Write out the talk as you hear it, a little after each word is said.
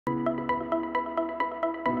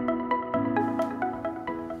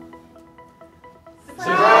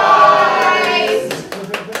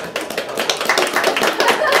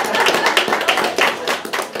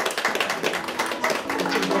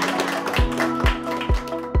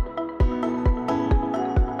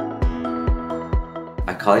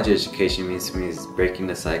A college education means to me is breaking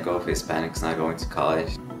the cycle of Hispanics not going to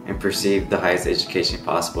college and pursue the highest education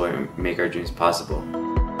possible and make our dreams possible.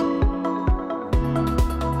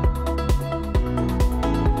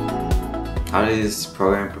 How did this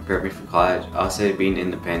program prepare me for college? I'll say being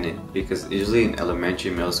independent, because usually in elementary,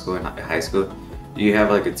 middle school, and high school, you have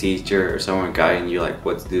like a teacher or someone guiding you like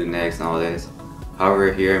what to do next and all this.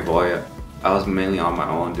 However, here in Voya, I was mainly on my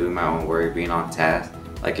own, doing my own work, being on task.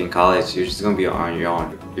 Like in college, you're just gonna be on your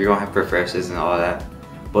own. You're gonna have professors and all that,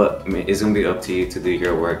 but it's gonna be up to you to do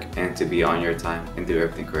your work and to be on your time and do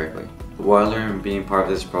everything correctly. What I learned being part of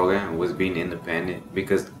this program was being independent,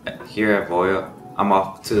 because here at Voya, I'm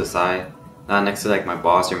off to the side, not next to like my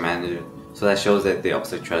boss or manager, so that shows that they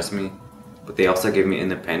also trust me, but they also give me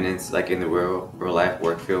independence, like in the real life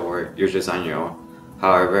work field where you're just on your own.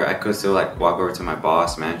 However, I could still like walk over to my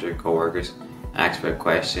boss, manager, co-workers, and ask for a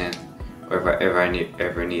question, or if I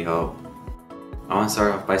ever need help. I want to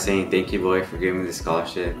start off by saying thank you, Voya, for giving me this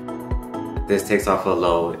scholarship. This takes off a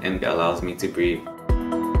load and allows me to breathe